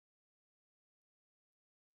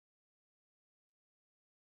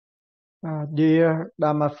Dear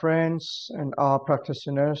Dharma friends and all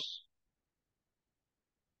practitioners,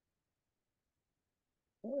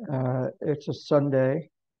 it's a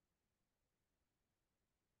Sunday,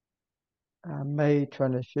 May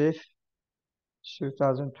 25th,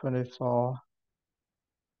 2024.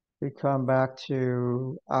 We come back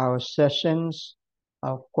to our sessions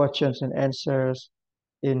of questions and answers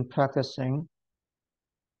in practicing.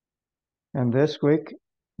 And this week,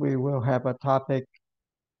 we will have a topic,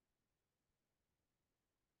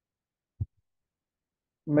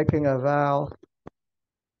 making a vow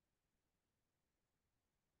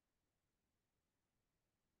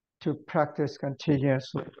to practice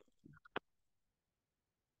continuously.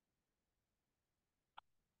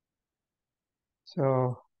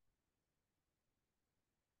 So,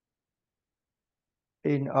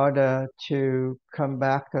 in order to come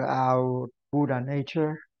back to our Buddha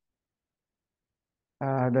nature,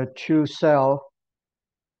 the true self,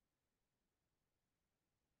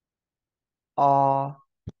 all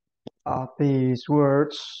of these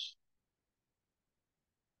words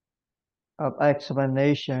of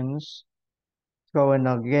explanations going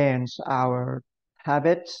against our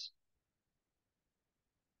habits.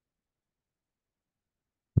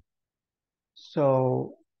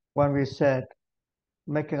 So when we said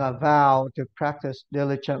making a vow to practice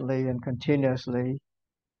diligently and continuously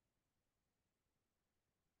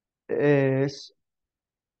is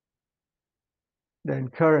the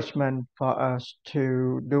encouragement for us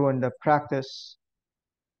to doing the practice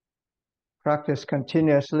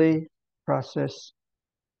continuously, process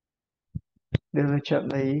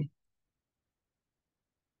diligently,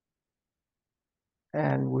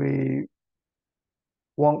 and we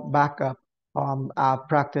won't back up on our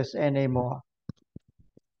practice anymore.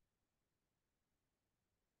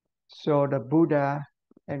 So the Buddha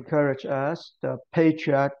encouraged us, the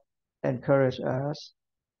patriarch encouraged us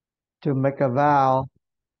to make a vow,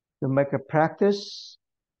 to make a practice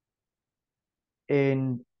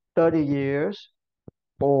in 30 years,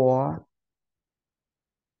 or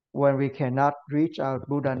when we cannot reach our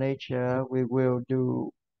Buddha nature, we will do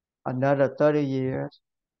another 30 years,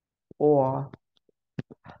 or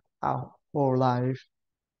our whole life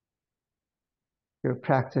to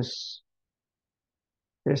practice.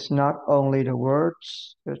 It's not only the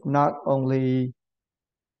words, it's not only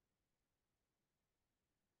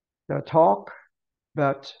the talk,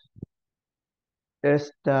 but it's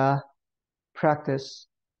the practice,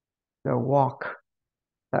 the walk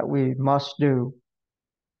that we must do.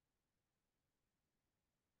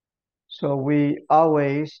 So we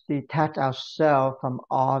always detach ourselves from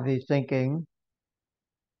all the thinking.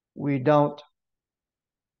 We don't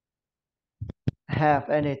have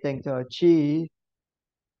anything to achieve.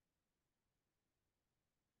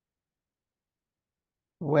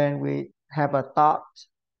 When we have a thought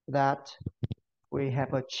that we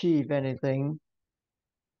have achieved anything,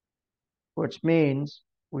 which means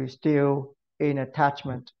we still in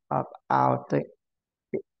attachment of our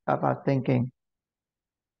thinking.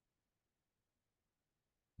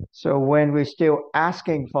 So when we're still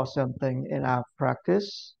asking for something in our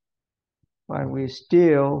practice, when we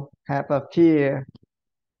still have a fear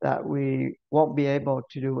that we won't be able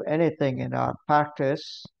to do anything in our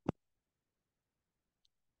practice,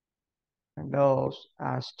 and those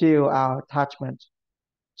are still our attachment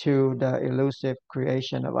to the elusive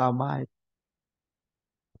creation of our mind.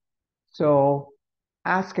 So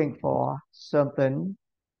asking for something,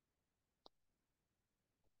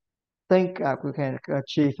 think that we can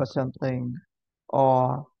achieve for something,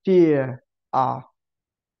 or fear of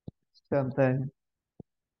something,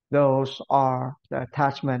 those are the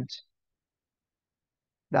attachments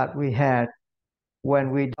that we had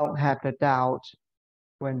when we don't have the doubt,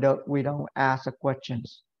 when we don't ask the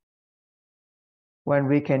questions. When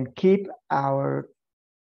we can keep our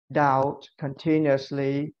doubt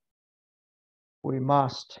continuously, we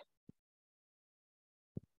must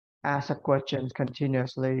ask the questions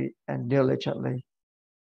continuously and diligently.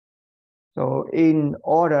 So in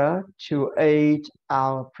order to aid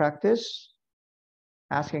our practice,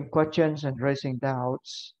 asking questions and raising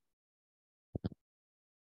doubts,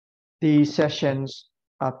 these sessions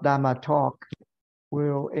of Dharma talk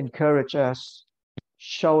will encourage us,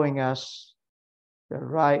 showing us the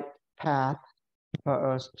right path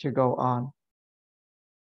for us to go on.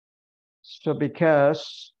 So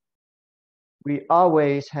because we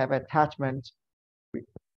always have attachment,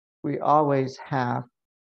 we always have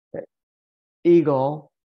the ego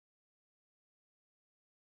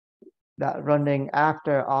that running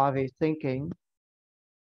after all the thinking,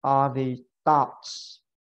 all the thoughts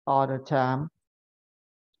all the time.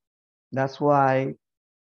 That's why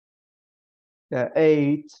the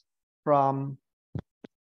aid from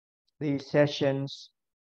these sessions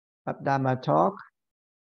of Dharma talk,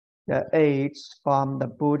 the aids from the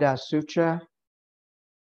Buddha Sutra,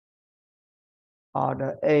 or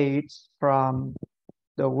the aids from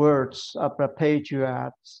the words of the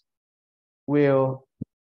patriarchs will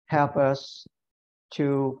help us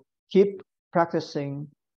to keep practicing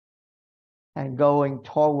and going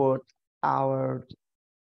toward our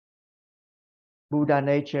Buddha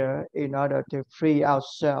nature in order to free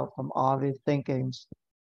ourselves from all these thinkings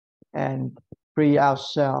and free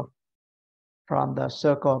ourselves from the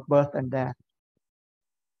circle of birth and death.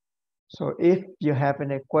 So if you have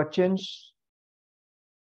any questions,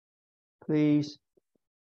 please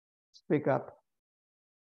speak up.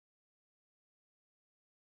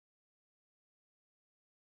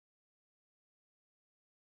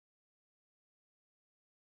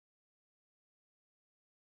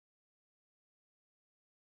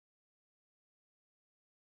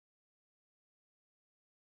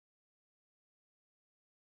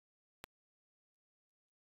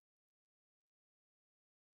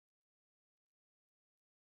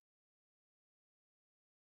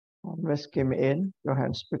 Miss Kim In, go ahead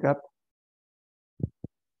and speak up.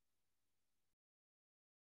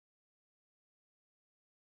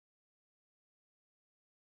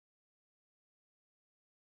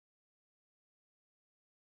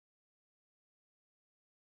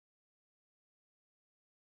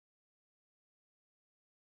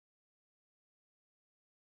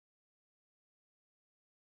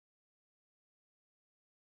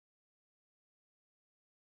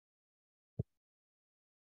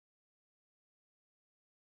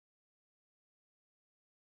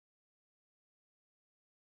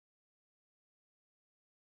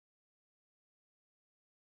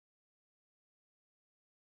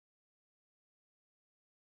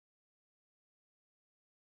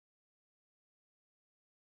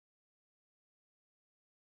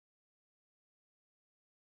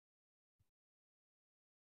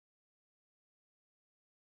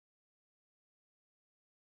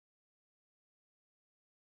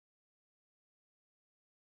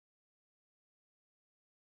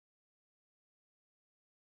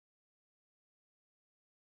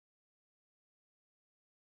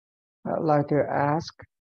 I'd like to ask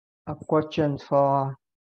a question for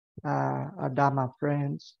our Dharma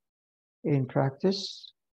friends in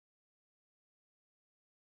practice.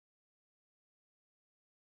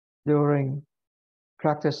 During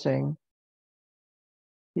practicing,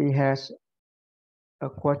 he has a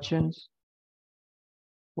questions.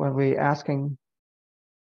 When we asking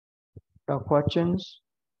the questions,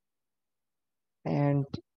 and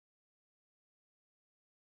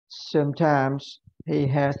sometimes he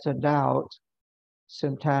has a doubt,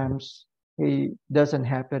 sometimes he doesn't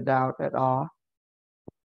have the doubt at all.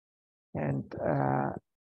 And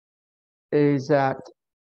is that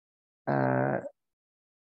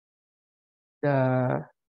the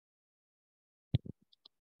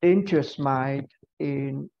interest mind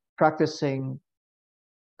in practicing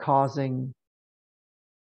causing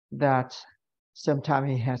that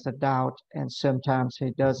sometimes he has a doubt and sometimes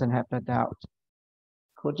he doesn't have the doubt?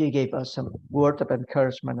 Could you give us some word of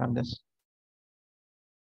encouragement on this?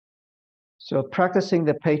 So practicing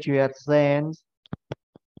the Patriot Zen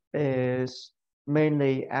is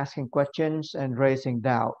mainly asking questions and raising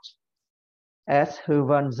doubts. As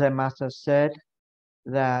Huvan Zen Master said,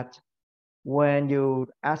 that when you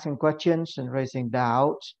asking questions and raising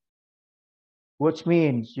doubts, which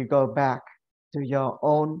means you go back to your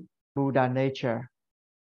own Buddha nature,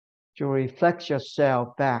 to reflect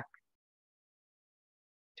yourself back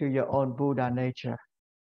to your own Buddha nature.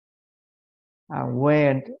 And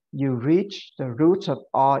when you reach the roots of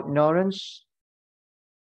all ignorance,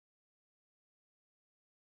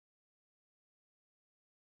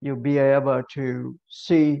 you'll be able to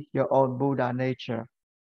see your own Buddha nature.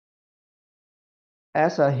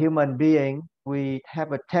 As a human being, we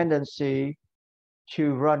have a tendency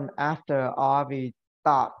to run after all the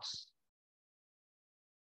thoughts,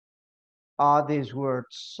 all these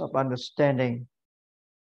words of understanding.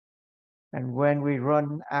 And when we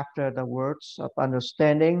run after the words of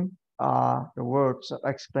understanding, the words of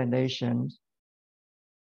explanation,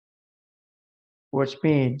 which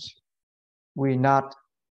means we're not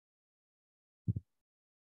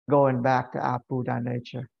going back to our Buddha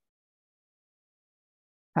nature.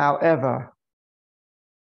 However,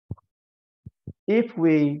 if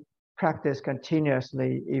we practice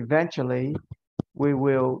continuously, eventually we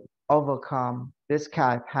will overcome this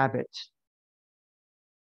kind of habit.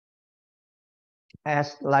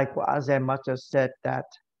 As like what Zen Master said, that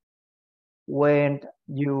when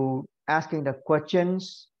you asking the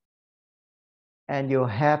questions and you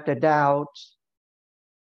have the doubts,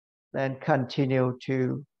 then continue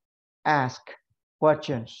to ask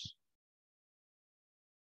questions.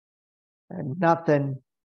 And nothing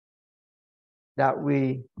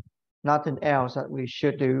else that we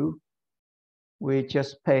should do. We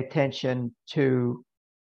just pay attention to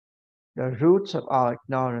the roots of our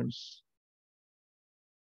ignorance.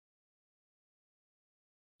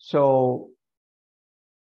 So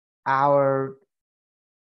our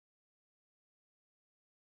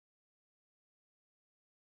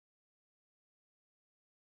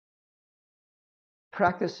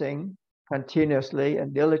practicing continuously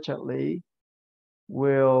and diligently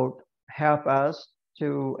will help us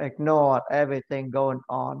to ignore everything going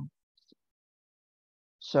on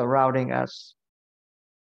surrounding us.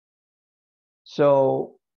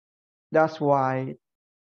 So that's why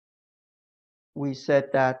we said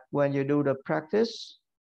that when you do the practice,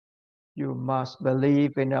 you must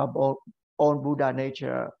believe in your own Buddha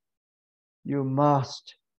nature. You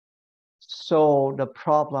must solve the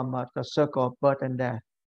problem of the circle of birth and death.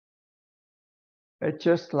 It's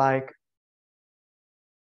just like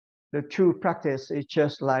the true practice is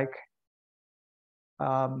just like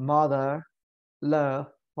a mother love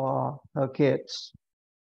for her kids.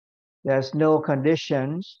 There's no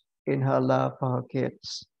conditions in her love for her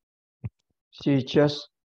kids. She just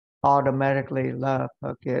automatically love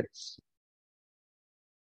her kids.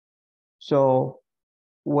 So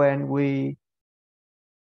when we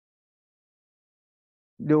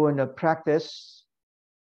doing the practice,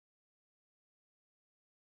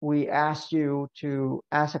 we ask you to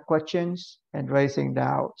ask questions and raising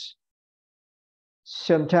doubts.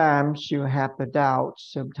 Sometimes you have a doubt,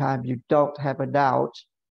 sometimes you don't have a doubt.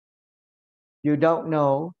 You don't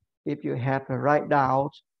know if you have the right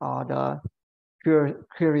doubt or the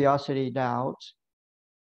curiosity doubt.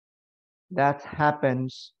 That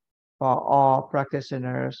happens for all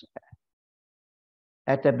practitioners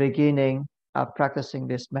at the beginning of practicing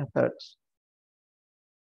these methods.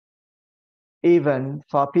 Even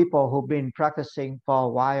for people who've been practicing for a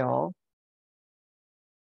while,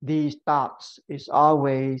 these thoughts is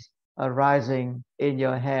always arising in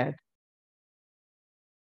your head.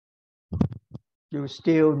 You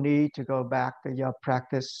still need to go back to your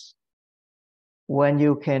practice. When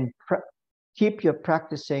you can keep your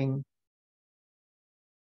practicing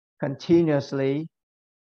continuously,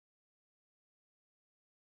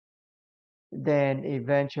 then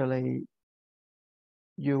eventually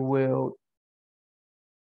you will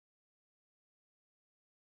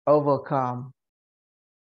overcome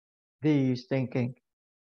these thinking.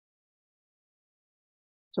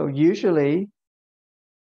 So usually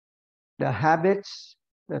the habits,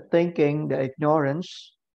 the thinking, the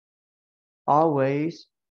ignorance always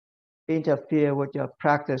interfere with your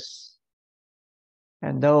practice.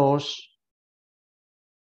 And those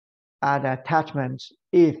are the attachments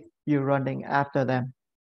if you're running after them.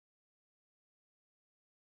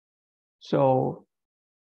 So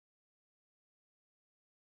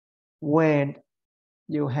when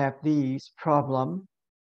you have these problems,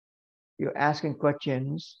 you're asking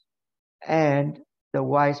questions, and the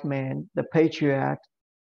wise man, the patriarch,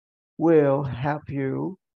 will help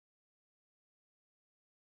you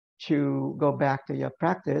to go back to your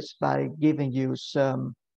practice by giving you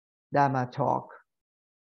some Dharma talk.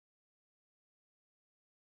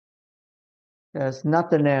 There's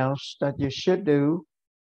nothing else that you should do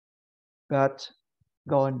but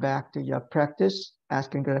going back to your practice,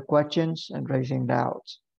 asking the questions and raising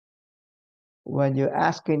doubts. When you're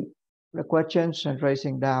asking the questions and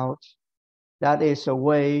raising doubts, that is a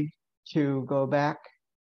way to go back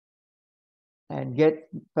and get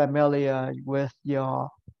familiar with your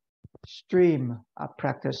stream of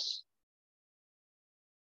practice.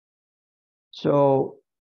 So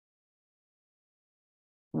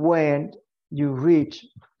when you reach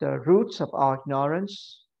the roots of our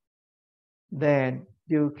ignorance, then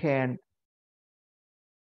you can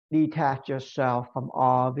detach yourself from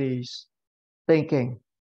all these thinking,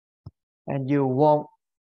 and you won't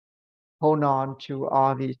hold on to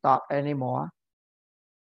all these thoughts anymore.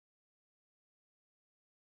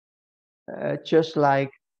 Just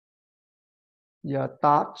like your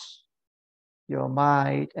thoughts, your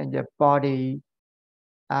mind, and your body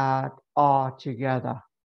are all together.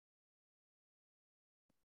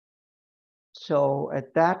 So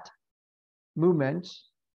at that moment,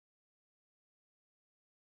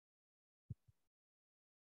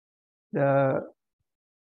 the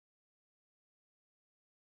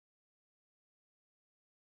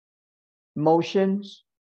motions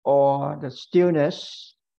or the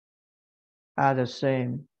stillness are the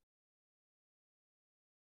same.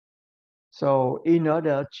 So in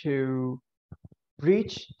order to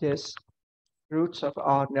reach this roots of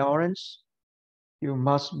all ignorance, you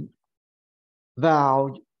must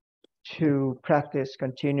vow to practice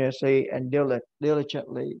continuously and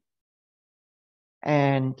diligently.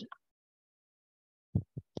 And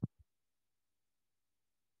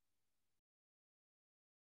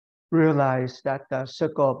realize that the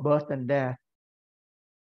circle of birth and death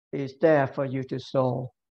is there for you to solve.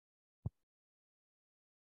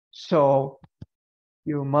 So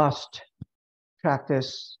you must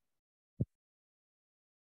practice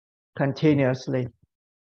continuously.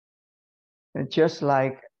 And just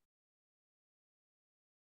like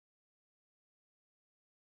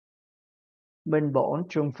Minh Bổn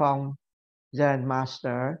Trung Phong Zen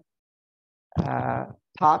Master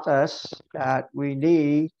taught us that we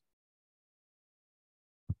need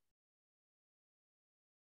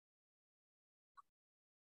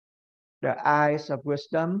the eyes of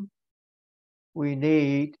wisdom. We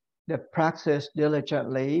need the practice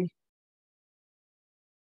diligently.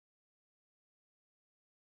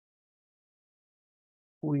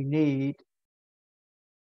 We need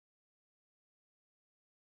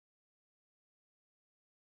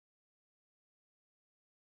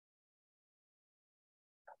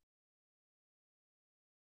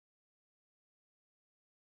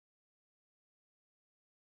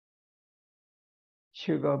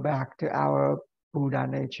to go back to our Buddha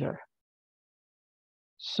nature.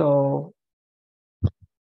 So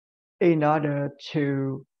in order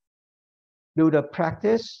to do the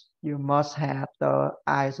practice, you must have the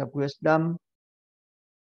eyes of wisdom.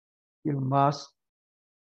 You must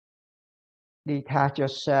detach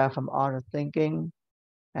yourself from all the thinking,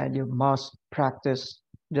 and you must practice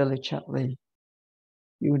diligently.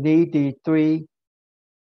 You need the three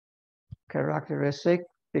characteristics.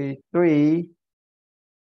 The three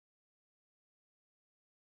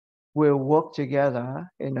will work together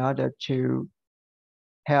in order to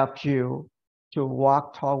help you to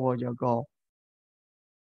walk toward your goal.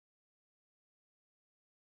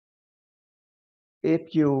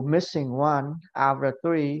 If you're missing one out of the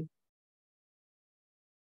three,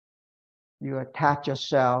 you attach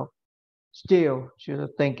yourself still to the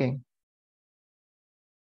thinking.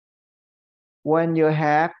 When you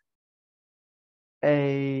have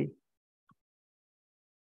a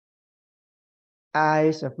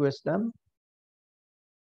eyes of wisdom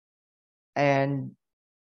and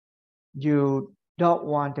you don't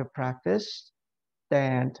want to practice,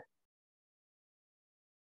 then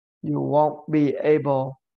you won't be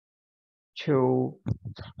able to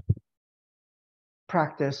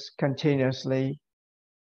practice continuously.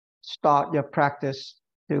 Start your practice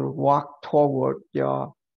to walk toward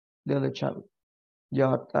your diligent,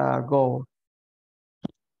 your goal.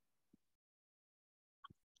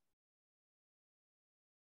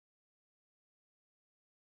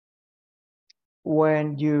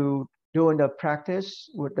 When you doing the practice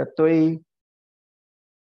with the three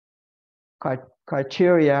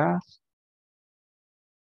criteria,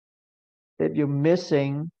 if you're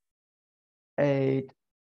missing a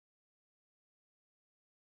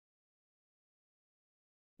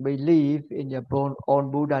belief in your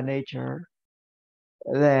own Buddha nature,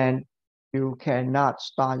 then you cannot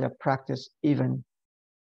start your practice even.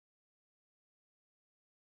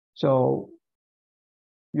 So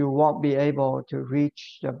you won't be able to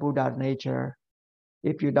reach the Buddha nature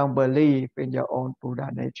if you don't believe in your own Buddha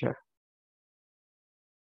nature.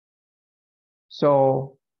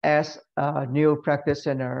 So as a new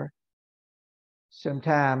practitioner,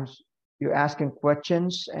 sometimes you're asking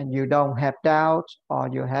questions and you don't have doubts, or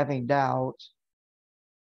you're having doubts.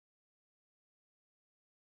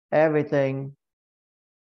 Everything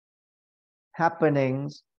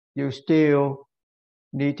happenings, you still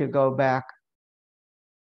need to go back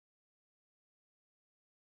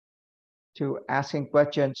to asking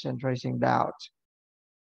questions and raising doubts.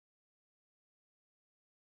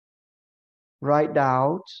 Right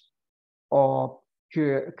doubts or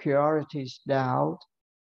curiosity's doubt,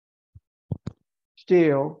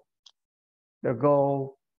 still the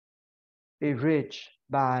goal is reached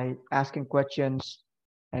by asking questions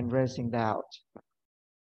and raising doubts.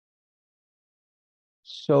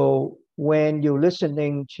 So when you're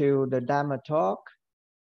listening to the Dharma talk,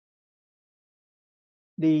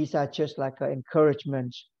 these are just like an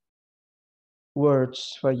encouragement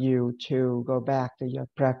words for you to go back to your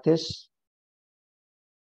practice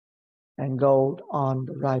and go on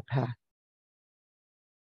the right path.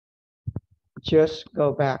 Just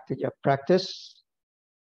go back to your practice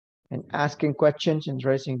and asking questions and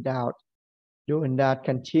raising doubt. Doing that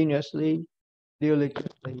continuously,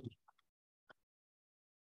 diligently.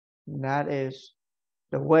 And that is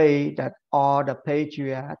the way that all the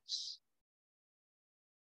patriots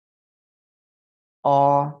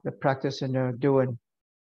or the practitioner doing.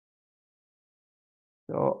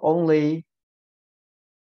 So only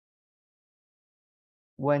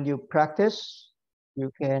when you practice,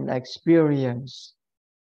 you can experience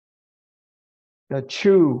the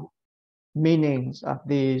true meanings of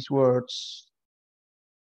these words,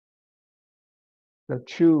 the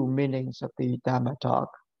true meanings of the Dharma talk.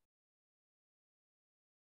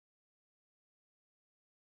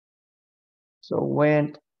 So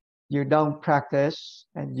when you don't practice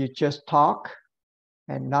and you just talk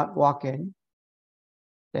and not walk in,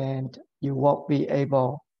 then you won't be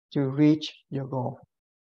able to reach your goal.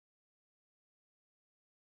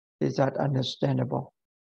 Is that understandable?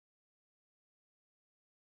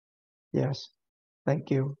 Yes.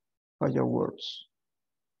 Thank you for your words.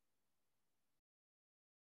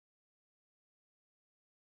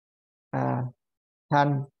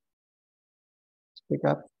 Thanh, speak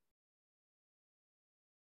up.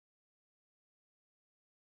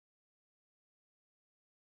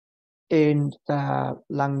 In the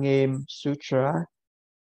Lăng Nghiêm Sutra,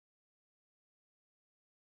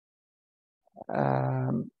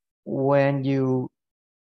 when you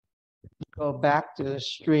go back to the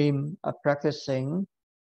stream of practicing,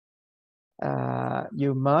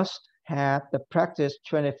 you must have the practice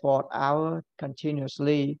 24 hours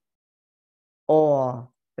continuously, or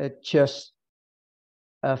it's just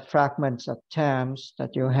fragments of times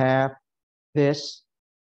that you have this.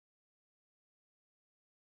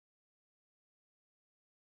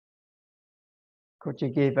 Could you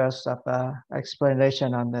give us an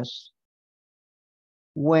explanation on this?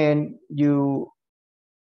 When you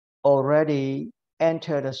already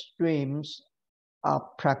enter the streams of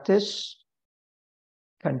practice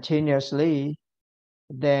continuously,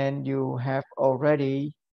 then you have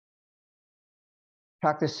already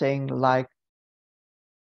practicing like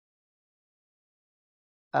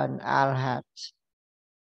an arhat.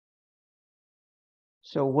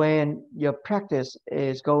 So when your practice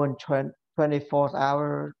is going 24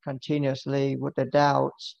 hours continuously with the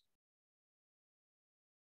doubts,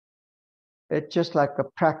 it's just like a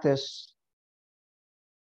practice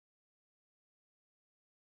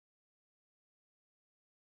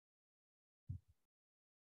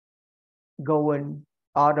going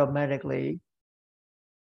automatically.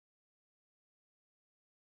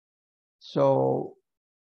 So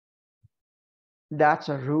that's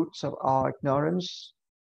the roots of our ignorance,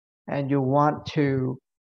 and you want to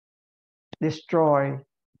destroy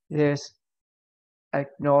this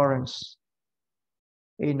ignorance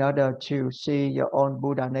in order to see your own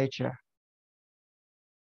Buddha nature.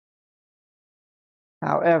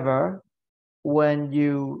 However, when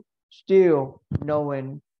you still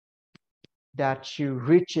knowing that you're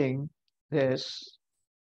reaching this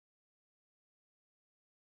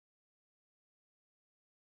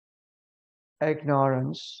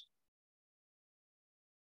ignorance,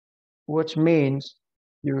 which means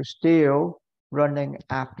you're still running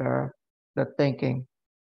after the thinking.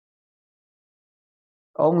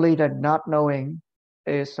 Only the not knowing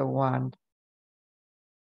is the one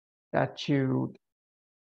that you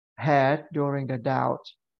had during the doubt.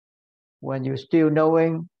 When you're still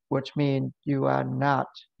knowing, which means you are not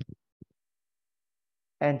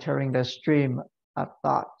entering the stream of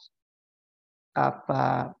thoughts,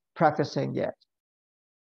 of practicing yet.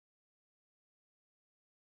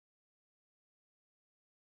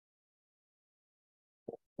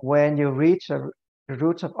 When you reach the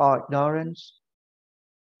roots of all ignorance,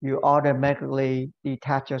 you automatically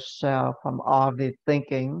detach yourself from all the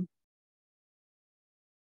thinking,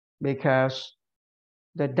 because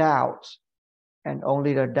the doubts and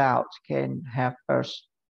only the doubts can help us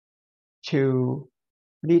to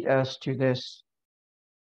lead us to this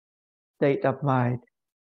state of mind.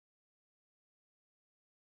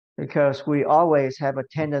 Because we always have a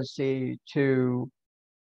tendency to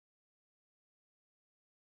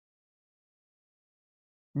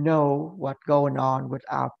know what's going on with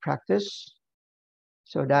our practice,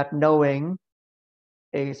 so that knowing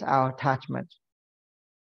is our attachment.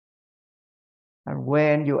 And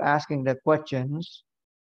when you're asking the questions,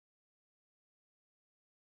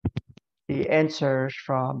 the answers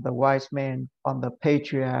from the wise men, from the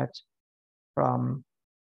patriots, from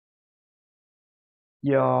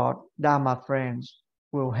your Dharma friends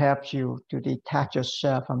will help you to detach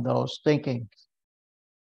yourself from those thinking.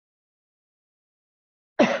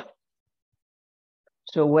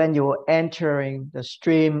 So when you're entering the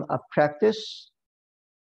stream of practice,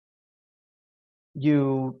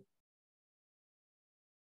 you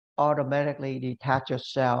automatically detach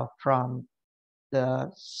yourself from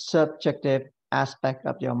the subjective aspect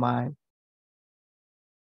of your mind.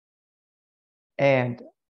 And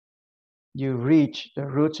you reach the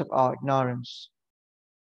roots of all ignorance.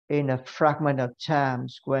 In a fragment of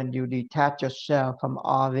times when you detach yourself from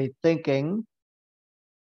all the thinking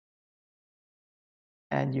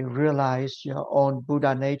and you realize your own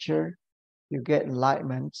Buddha nature, you get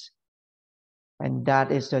enlightenment. And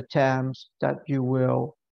that is the times that you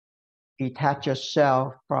will detach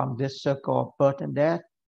yourself from this circle of birth and death.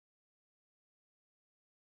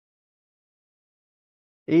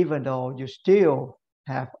 Even though you still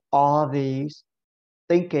have all these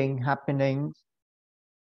thinking happenings,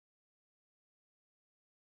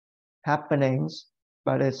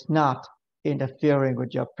 but it's not interfering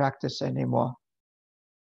with your practice anymore.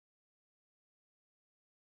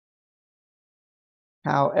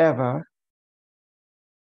 However,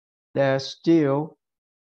 there's still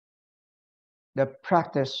the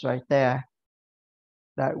practice right there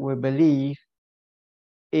that we believe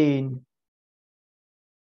in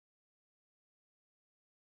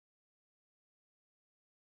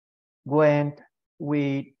when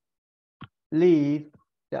we leave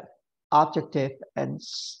the objective and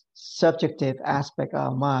subjective aspect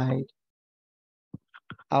of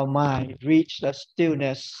our mind reach the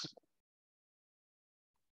stillness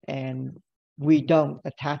and we don't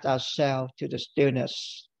attach ourselves to the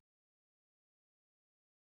stillness.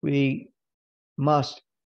 We must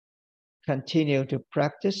continue to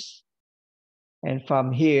practice, and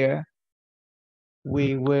from here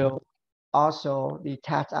we will also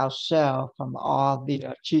detach ourselves from all the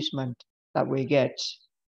achievement that we get.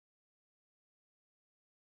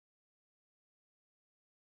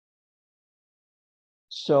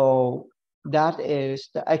 So that is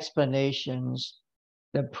the explanations,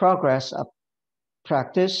 the progress of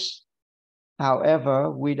practice.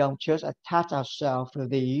 However, we don't just attach ourselves to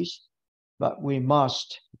these, but we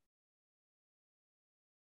must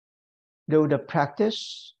do the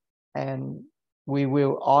practice and we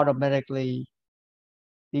will automatically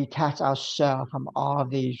detach ourselves from all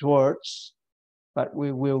these words, but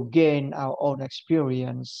we will gain our own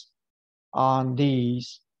experience on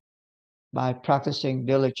these by practicing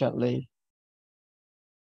diligently.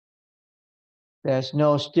 There's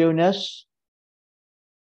no stillness,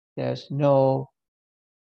 there's no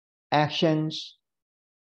actions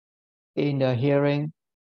in the hearing,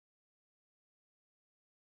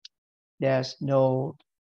 there's no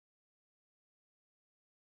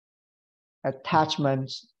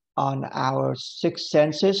attachments on our six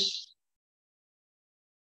senses,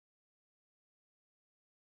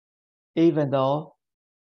 even though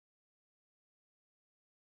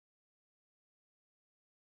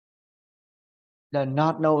the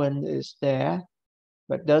not knowing is there,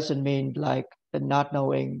 but doesn't mean like the not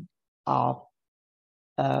knowing of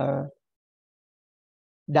a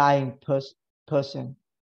dying person.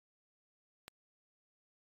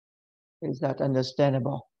 Is that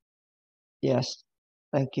understandable? Yes,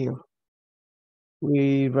 thank you.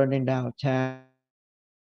 We're running out of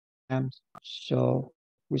time, so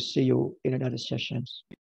we'll see you in another session.